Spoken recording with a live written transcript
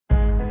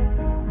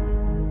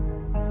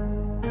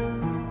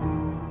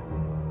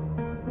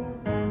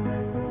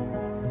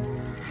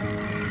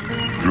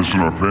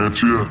pissing our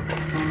pants yet?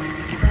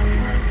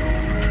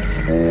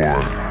 Boy,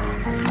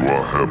 do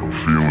I have a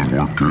feeling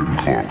we're getting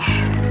close.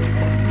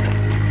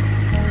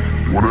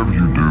 Whatever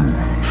you do,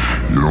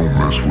 you don't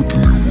mess with the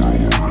New World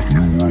Order.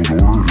 New World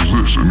Order is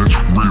this, and it's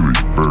really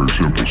very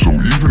simple. So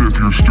even if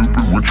you're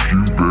stupid, which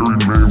you very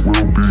may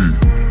well be,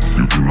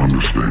 you can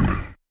understand it.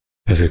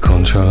 Is it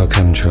contrail or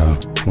chemtrail?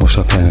 Wash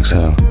up plain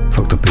exhale.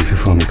 Fuck the beef you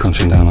find me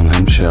crunching down on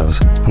hemp shells.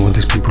 And why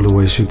these people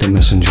always shoot the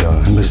messenger?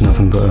 And there's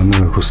nothing but a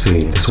miracle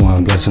seed, that's why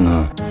I'm blessing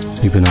her.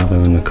 You've been out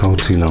there in the cold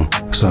too long,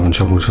 still having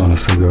trouble trying to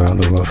figure out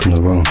the right from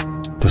the wrong.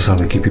 That's how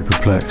they keep you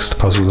perplexed,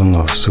 puzzled and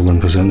lost. So when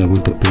presented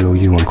with the bill,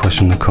 you won't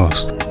question the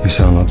cost. You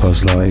sound like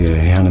Buzz Lightyear,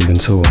 he hadn't been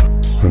taught.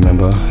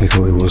 Remember, he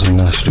thought he was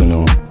an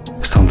astronaut.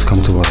 It's time to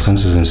come to our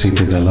senses and see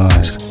through their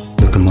lies.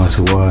 Look at my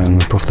to why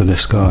and rip off the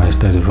disguise,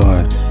 they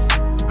divide.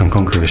 And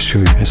conquer is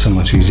true, it's so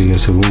much easier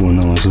to rule when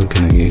no one's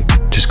looking at you.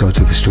 Just go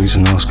to the streets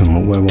and ask them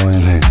what, where, why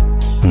and who.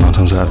 And 9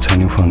 times out of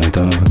 10 you'll find they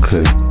don't have a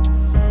clue.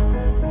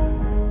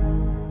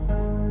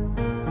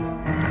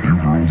 You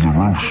ruled the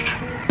roost.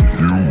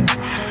 You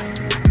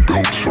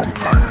built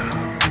something.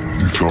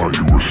 You thought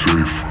you were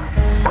safe.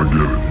 I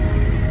get it.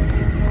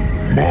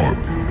 But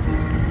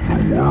the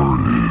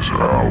word is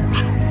out.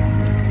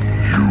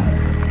 You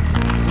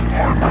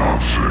are not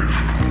safe.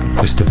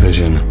 This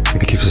division,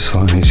 it keeps us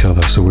fighting each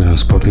other so we don't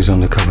spot these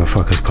undercover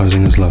fuckers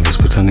posing as lovers,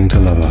 pretending to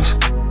love us.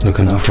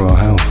 Looking out for our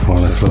health while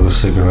they flow us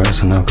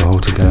cigarettes and alcohol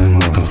to get in,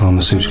 well, and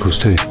pharmaceuticals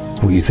too.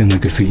 What you think they're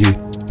good for you,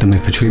 they're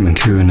made for treatment,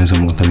 curing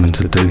isn't what they're meant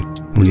to do.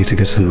 We need to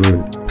get to the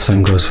root.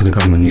 Same goes for the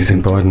government. You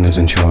think Biden is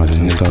in charge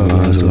and your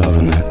guidelines are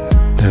loving it.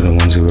 They're the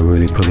ones who are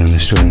really pulling the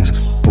strings,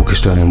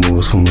 orchestrating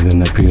wars from within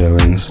their pedo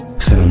rings.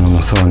 Sitting on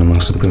a throne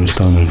amongst the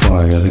brimstone and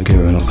fire. Yeah, they're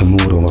gearing up in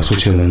Mordor whilst we're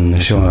chilling in the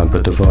Shire,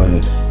 but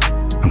divided.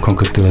 I'm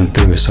conquered through and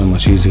through, it's so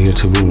much easier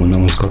to rule when no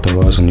one's got their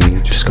eyes on you.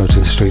 Just go to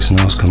the streets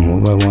and ask them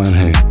what, where, why and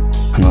who.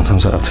 And 9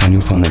 times out of 10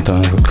 you'll find they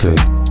don't have a clue.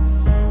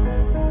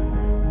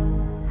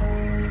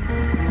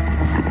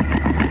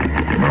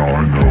 Now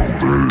I know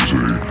that is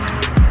a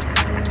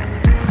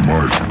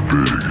mighty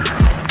big,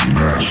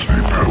 nasty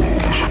pill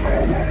to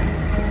swallow.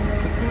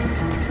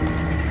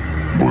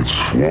 But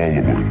swallow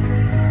it,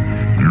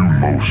 you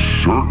most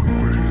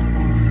certainly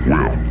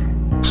will.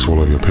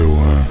 Swallow your pill,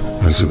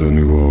 enter the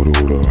New World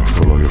Order.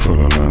 Follow your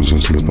fellow lambs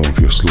into the bone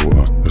for your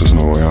slaughter. There's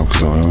no way out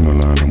cause I own the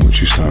land on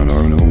which you stand. I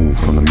own it all,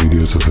 from the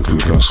media to the Ku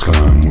Klux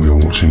Klan. We are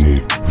watching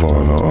you,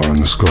 violet eye in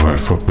the sky.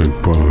 Fuck Big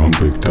Brother and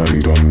Big Daddy,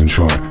 don't even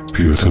try. If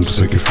you attempt to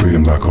take your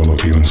freedom back, I'll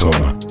lock you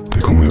inside.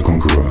 They call me a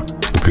conqueror,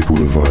 the people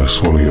divide.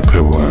 Swallow your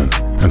pill and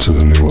enter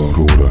the New World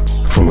Order.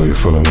 Follow your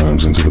fellow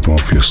lambs into the bone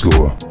for your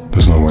slaughter.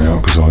 There's no way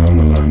out cause I own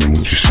the land on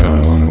which you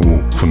stand. I own it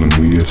all, from the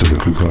media to the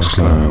Ku Klux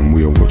Klan.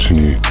 We are watching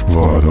you,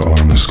 via the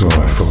eye in the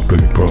sky. Fuck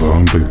Big Brother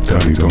and Big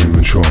Daddy, don't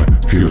even try.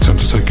 If you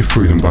attempt to take your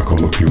freedom back, I'll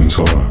lock you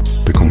inside.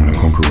 They call me the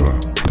conqueror,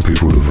 the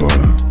people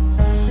divider.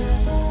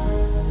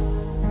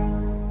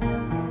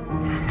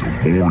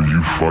 The more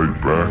you fight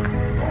back,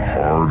 the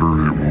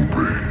harder it will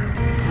be.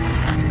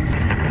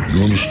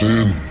 You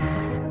understand?